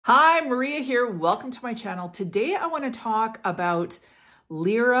Hi, Maria here. Welcome to my channel. Today I want to talk about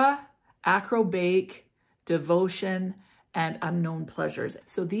Lira, Akro Bake, Devotion, and Unknown Pleasures.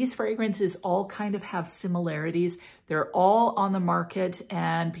 So these fragrances all kind of have similarities. They're all on the market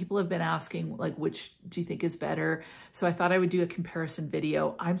and people have been asking, like, which do you think is better? So I thought I would do a comparison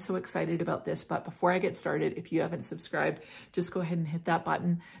video. I'm so excited about this, but before I get started, if you haven't subscribed, just go ahead and hit that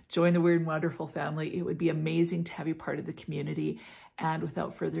button. Join the Weird and Wonderful family. It would be amazing to have you part of the community. And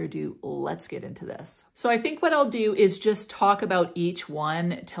without further ado, let's get into this. So I think what I'll do is just talk about each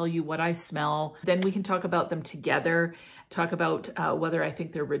one, tell you what I smell, then we can talk about them together, talk about whether I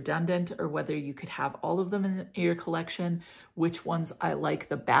think they're redundant or whether you could have all of them in your collection, which ones I like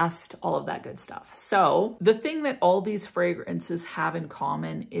the best, all of that good stuff. So the thing that all these fragrances have in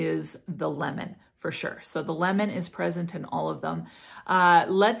common is the lemon, for sure. So the lemon is present in all of them.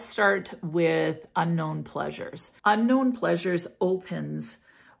 Let's start with Unknown Pleasures. Unknown Pleasures opens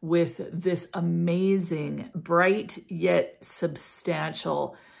with this amazing, bright yet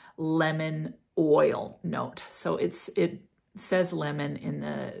substantial lemon oil note. So it says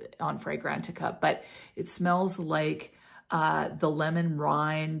lemon on Fragrantica, but it smells like the lemon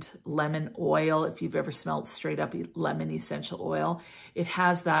rind, lemon oil. If you've ever smelled straight up lemon essential oil, it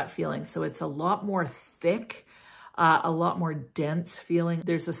has that feeling. So it's a lot more thick, a lot more dense feeling.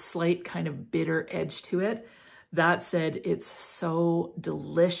 There's a slight kind of bitter edge to it. That said, it's so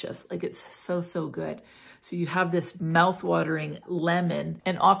delicious. Like, it's so good. So you have this mouth-watering lemon,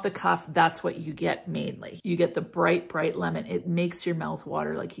 and off the cuff, that's what you get mainly. You get the bright lemon. It makes your mouth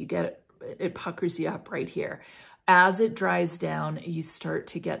water, like you get it puckers you up right here. As it dries down, you start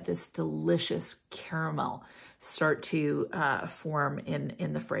to get this delicious caramel start to form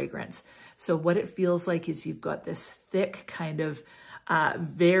in the fragrance. So what it feels like is you've got this thick kind of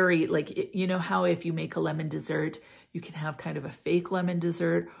very, like, you know how if you make a lemon dessert, you can have kind of a fake lemon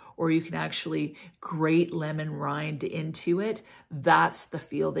dessert, or you can actually grate lemon rind into it. That's the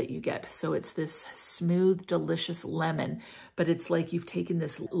feel that you get. So it's this smooth, delicious lemon, but it's like you've taken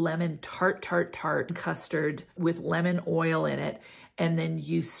this lemon tart custard with lemon oil in it, and then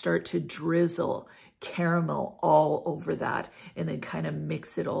you start to drizzle caramel all over that and then kind of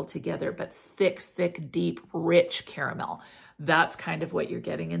mix it all together, but thick, deep, rich caramel. That's kind of what you're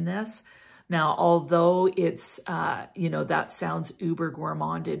getting in this. Now, although it's, that sounds uber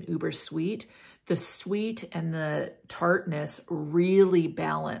gourmand and uber sweet, the sweet and the tartness really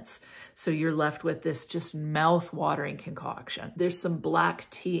balance. So you're left with this just mouth-watering concoction. There's some black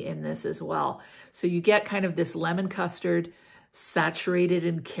tea in this as well. So you get kind of this lemon custard saturated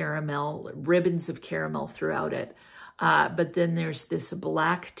in caramel, ribbons of caramel throughout it. But then there's this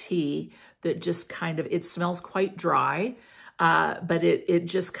black tea that just kind of, it smells quite dry, but it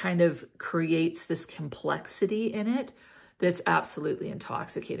just kind of creates this complexity in it that's absolutely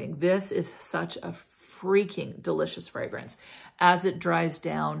intoxicating. This is such a freaking delicious fragrance. As it dries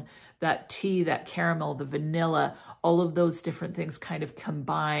down, that tea, that caramel, the vanilla, all of those different things kind of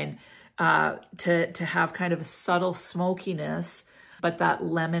combine to have kind of a subtle smokiness, but that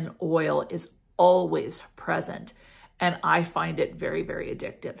lemon oil is always present. And I find it very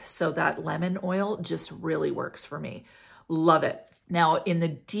addictive. So that lemon oil just really works for me. Love it. Now, in the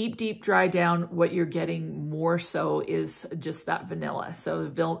deep dry down, what you're getting more so is just that vanilla.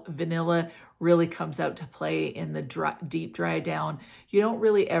 So vanilla really comes out to play in the deep dry down. You don't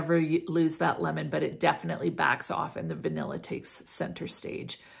really ever lose that lemon, but it definitely backs off and the vanilla takes center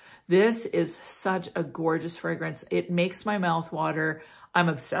stage. This is such a gorgeous fragrance. It makes my mouth water. I'm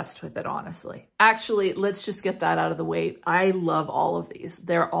obsessed with it, honestly. Actually, let's just get that out of the way. I love all of these.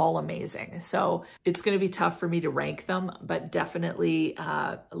 They're all amazing. So it's going to be tough for me to rank them, but definitely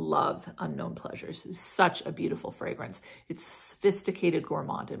love Unknown Pleasures. It's such a beautiful fragrance. It's sophisticated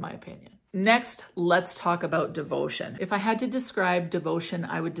gourmand, in my opinion. Next, let's talk about Devotion. If I had to describe Devotion,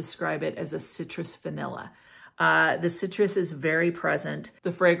 I would describe it as a citrus vanilla. The citrus is very present.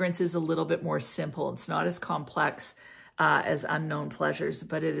 The fragrance is a little bit more simple. It's not as complex as Unknown Pleasures,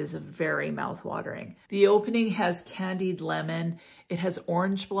 but it is very mouth-watering. The opening has candied lemon. It has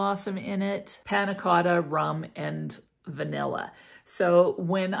orange blossom in it, panna cotta, rum, and vanilla. So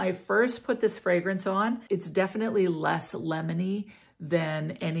when I first put this fragrance on, it's definitely less lemony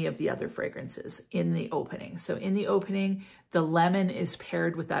than any of the other fragrances in the opening. So in the opening, the lemon is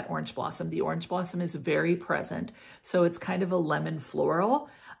paired with that orange blossom. The orange blossom is very present. So it's kind of a lemon floral.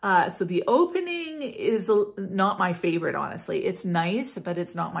 So the opening is not my favorite, honestly. It's nice, but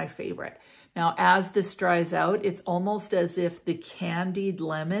it's not my favorite. Now, as this dries out, it's almost as if the candied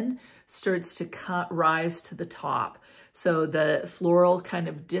lemon starts to rise to the top. So the floral kind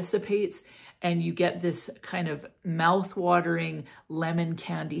of dissipates and you get this kind of mouth-watering lemon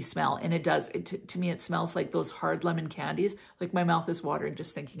candy smell. And it does. To me, it smells like those hard lemon candies. Like my mouth is watering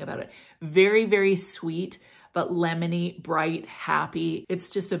just thinking about it. Very, very sweet, but lemony, bright, happy. It's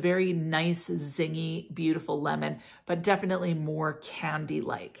just a very nice, zingy, beautiful lemon, but definitely more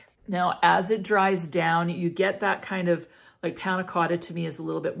candy-like. Now, as it dries down, you get that kind of like panna cotta to me is a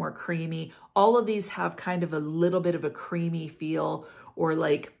little bit more creamy. All of these have kind of a little bit of a creamy feel, or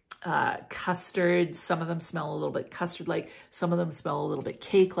like custard. Some of them smell a little bit custard-like. Some of them smell a little bit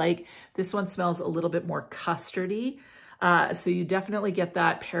cake-like. This one smells a little bit more custardy. So you definitely get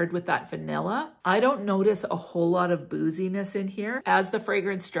that paired with that vanilla. I don't notice a whole lot of booziness in here. As the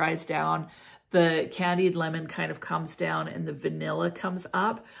fragrance dries down, the candied lemon kind of comes down and the vanilla comes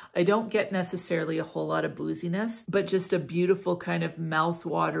up. I don't get necessarily a whole lot of booziness, but just a beautiful kind of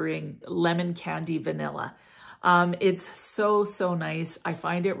mouth-watering lemon candy vanilla. It's so, so nice. I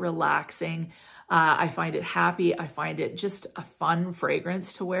find it relaxing. I find it happy. I find it just a fun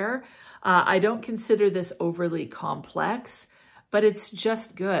fragrance to wear. I don't consider this overly complex, but it's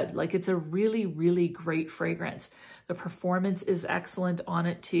just good. Like, it's a really, really great fragrance. The performance is excellent on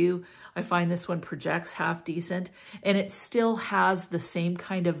it too. I find this one projects half decent, and it still has the same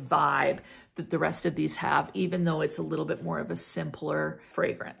kind of vibe that the rest of these have, even though it's a little bit more of a simpler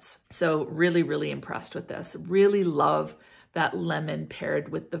fragrance. So really, really impressed with this. Really love that lemon paired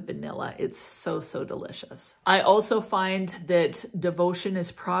with the vanilla. It's so, so delicious. I also find that Devotion is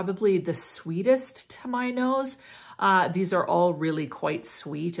probably the sweetest to my nose. These are all really quite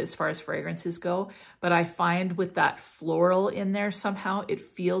sweet as far as fragrances go, but I find with that floral in there somehow, it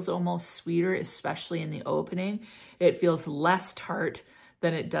feels almost sweeter, especially in the opening. It feels less tart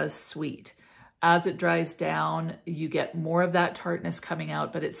than it does sweet. As it dries down, you get more of that tartness coming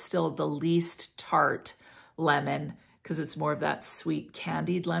out, but it's still the least tart lemon because it's more of that sweet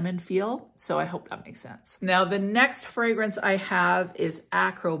candied lemon feel. So I hope that makes sense. Now, the next fragrance I have is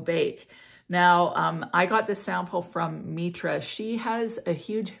Akro Bake. Now, I got this sample from Mitra. She has a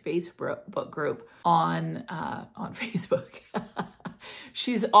huge Facebook group on Facebook.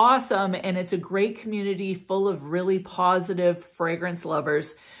 She's awesome, and it's a great community full of really positive fragrance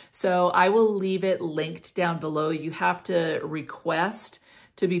lovers. So I will leave it linked down below. You have to request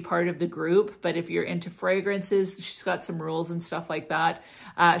to be part of the group, but if you're into fragrances, she's got some rules and stuff like that.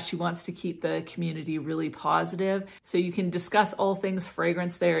 She wants to keep the community really positive. So you can discuss all things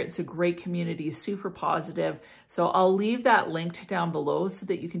fragrance there. It's a great community, super positive. So I'll leave that linked down below so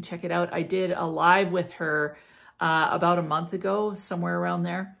that you can check it out. I did a live with her about a month ago, somewhere around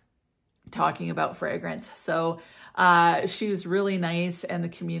there, talking about fragrance. So she was really nice, and the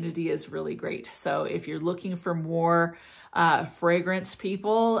community is really great. So if you're looking for more fragrance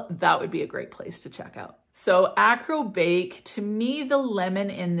people, that would be a great place to check out. So Akro Bake, to me, the lemon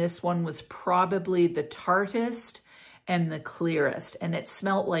in this one was probably the tartest and the clearest, and it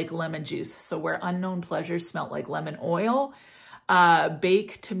smelled like lemon juice. So where Unknown Pleasures smelled like lemon oil,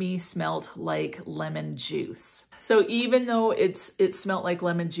 Bake to me smelled like lemon juice. So even though it smelled like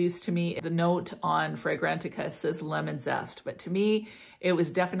lemon juice to me, the note on Fragrantica says lemon zest, but to me, it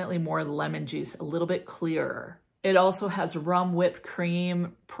was definitely more lemon juice, a little bit clearer. It also has rum whipped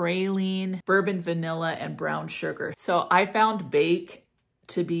cream, praline, bourbon vanilla, and brown sugar. So I found Bake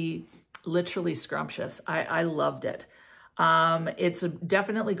to be literally scrumptious. I loved it. It's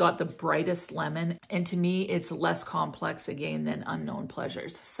definitely got the brightest lemon, and to me, it's less complex again than Unknown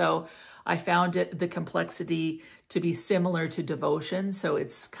Pleasures. So I found the complexity to be similar to Devotion. So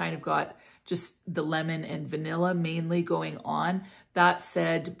it's kind of got just the lemon and vanilla mainly going on. That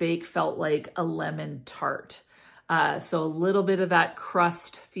said, Bake felt like a lemon tart. So a little bit of that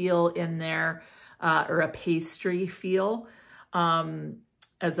crust feel in there, or a pastry feel,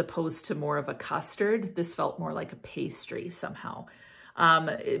 as opposed to more of a custard. This felt more like a pastry somehow.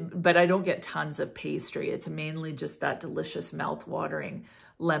 But I don't get tons of pastry. It's mainly just that delicious mouth-watering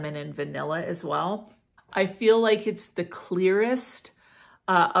lemon and vanilla as well. I feel like it's the clearest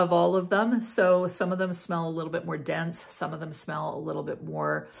of all of them. So some of them smell a little bit more dense. Some of them smell a little bit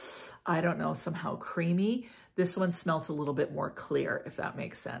more, I don't know, somehow creamy. This one smells a little bit more clear, if that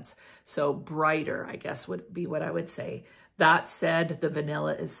makes sense. So brighter, I guess, would be what I would say. That said, the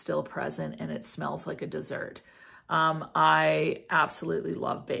vanilla is still present and it smells like a dessert. I absolutely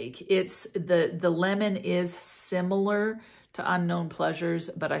love Bake. It's the lemon is similar to Unknown Pleasures,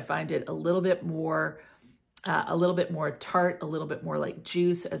 but I find it a little bit more tart, a little bit more like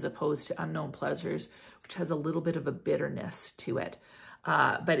juice, as opposed to Unknown Pleasures, which has a little bit of a bitterness to it.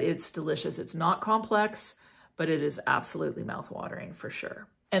 But it's delicious. It's not complex, but it is absolutely mouth-watering for sure.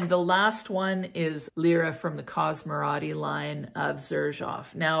 And the last one is Lira from the Cosmerati line of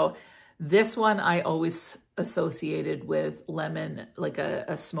Xerjoff. Now, This one I always associated with lemon, like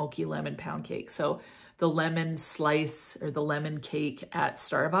a smoky lemon pound cake. So the lemon slice or the lemon cake at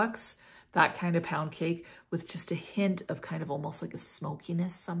Starbucks, that kind of pound cake with just a hint of kind of almost like a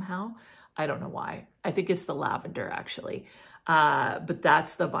smokiness somehow. I don't know why. I think it's the lavender actually. But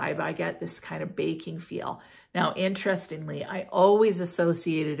that's the vibe I get, this kind of baking feel. Now, interestingly, I always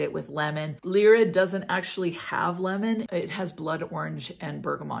associated it with lemon. Lira doesn't actually have lemon. It has blood orange and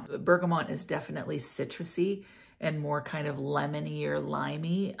bergamot. Bergamot is definitely citrusy and more kind of lemony or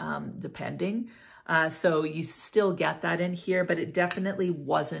limey, depending. So you still get that in here, but it definitely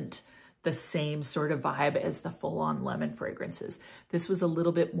wasn't the same sort of vibe as the full-on lemon fragrances. This was a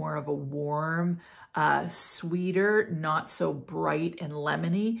little bit more of a warm, sweeter, not so bright and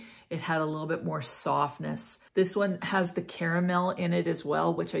lemony. It had a little bit more softness. This one has the caramel in it as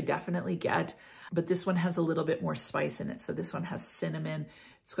well, which I definitely get, but this one has a little bit more spice in it. So this one has cinnamon.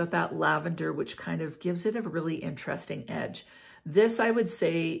 It's got that lavender, which kind of gives it a really interesting edge. This, I would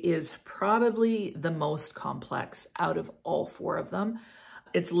say, is probably the most complex out of all four of them.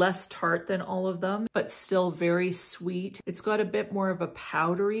 It's less tart than all of them, but still very sweet. It's got a bit more of a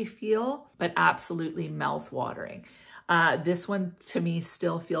powdery feel, but absolutely mouth-watering. This one, to me,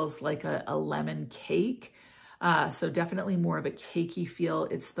 still feels like a lemon cake. So definitely more of a cakey feel.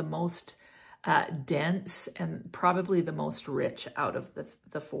 It's the most dense and probably the most rich out of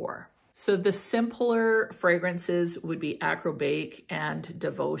the four. So the simpler fragrances would be Acro Bake and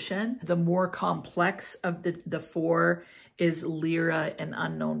Devotion. The more complex of the four is Lira and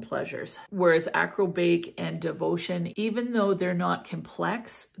Unknown Pleasures. Whereas Acro Bake and Devotion, even though they're not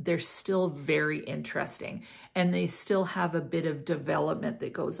complex, they're still very interesting. And they still have a bit of development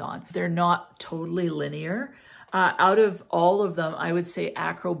that goes on. They're not totally linear. Out of all of them, I would say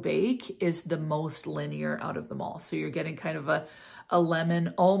Acro Bake is the most linear out of them all. So you're getting kind of a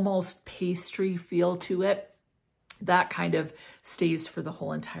lemon, almost pastry feel to it. That kind of stays for the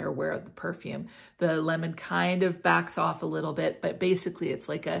whole entire wear of the perfume. The lemon kind of backs off a little bit, but basically it's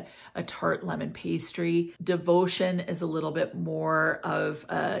like a tart lemon pastry. Devotion is a little bit more of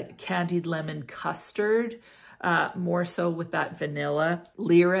a candied lemon custard, more so with that vanilla.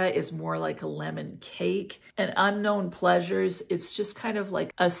 Lira is more like a lemon cake. And Unknown Pleasures, it's just kind of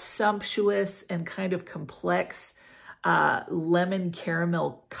like a sumptuous and kind of complex lemon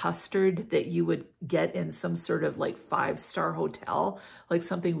caramel custard that you would get in some sort of like 5-star hotel, like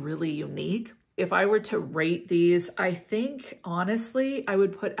something really unique. If I were to rate these, I think honestly, I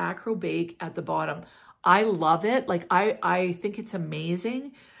would put Acro Bake at the bottom. I love it. Like I think it's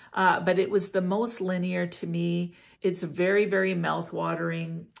amazing, but it was the most linear to me. It's very, very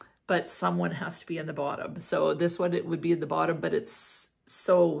mouth-watering, but someone has to be in the bottom. So this one, it would be in the bottom, but it's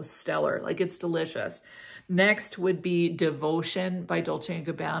so stellar. Like it's delicious. Next would be Devotion by Dolce &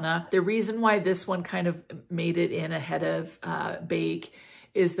 Gabbana. The reason why this one kind of made it in ahead of Bake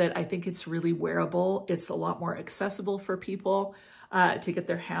is that I think it's really wearable. It's a lot more accessible for people to get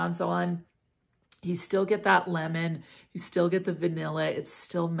their hands on. You still get that lemon, you still get the vanilla, it's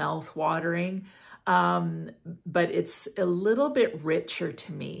still mouth-watering, but it's a little bit richer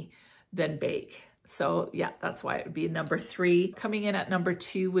to me than Bake. So yeah, that's why it would be number 3. Coming in at number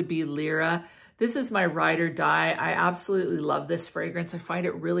 2 would be Lira. This is my ride or die. I absolutely love this fragrance. I find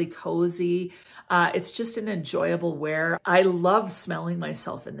it really cozy. It's just an enjoyable wear. I love smelling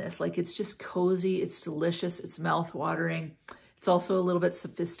myself in this. Like it's just cozy, it's delicious, it's mouth-watering. It's also a little bit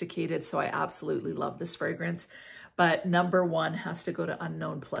sophisticated, so I absolutely love this fragrance. But number 1 has to go to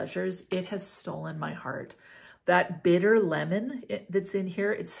Unknown Pleasures. It has stolen my heart. That bitter lemon that's in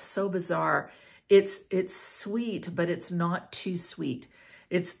here, it's so bizarre. It's sweet, but it's not too sweet.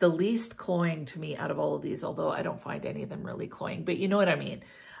 It's the least cloying to me out of all of these, although I don't find any of them really cloying, but you know what I mean.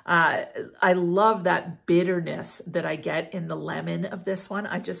 I love that bitterness that I get in the lemon of this one.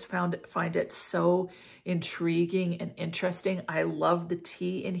 I just find it so intriguing and interesting. I love the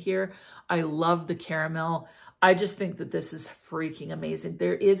tea in here. I love the caramel. I just think that this is freaking amazing.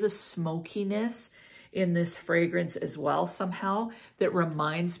 There is a smokiness in this fragrance as well somehow that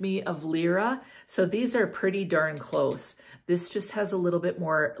reminds me of Lira. So these are pretty darn close. This just has a little bit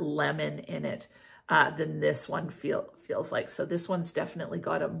more lemon in it than this one feels like. So this one's definitely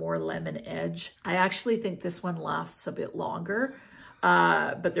got a more lemon edge. I actually think this one lasts a bit longer,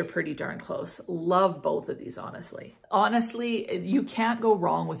 but they're pretty darn close. Love both of these, honestly. Honestly, you can't go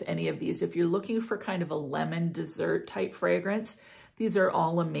wrong with any of these. If you're looking for kind of a lemon dessert type fragrance, these are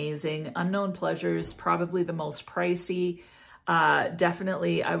all amazing. Unknown Pleasures, probably the most pricey.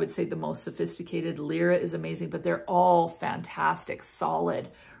 Definitely, I would say the most sophisticated. Lira is amazing, but they're all fantastic, solid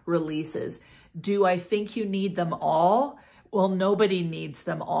releases. Do I think you need them all? Well, nobody needs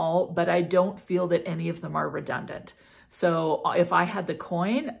them all, but I don't feel that any of them are redundant. So if I had the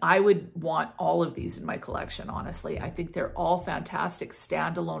coin, I would want all of these in my collection, honestly. I think they're all fantastic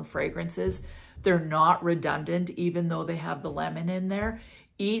standalone fragrances. They're not redundant, even though they have the lemon in there.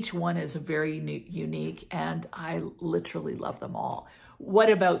 Each one is very unique, and I literally love them all. What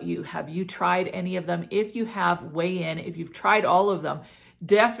about you? Have you tried any of them? If you have, weigh in. If you've tried all of them,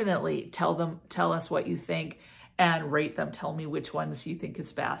 definitely tell us what you think and rate them. Tell me which ones you think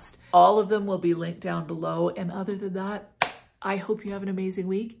is best. All of them will be linked down below. And other than that, I hope you have an amazing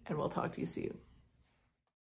week, and we'll talk to you soon.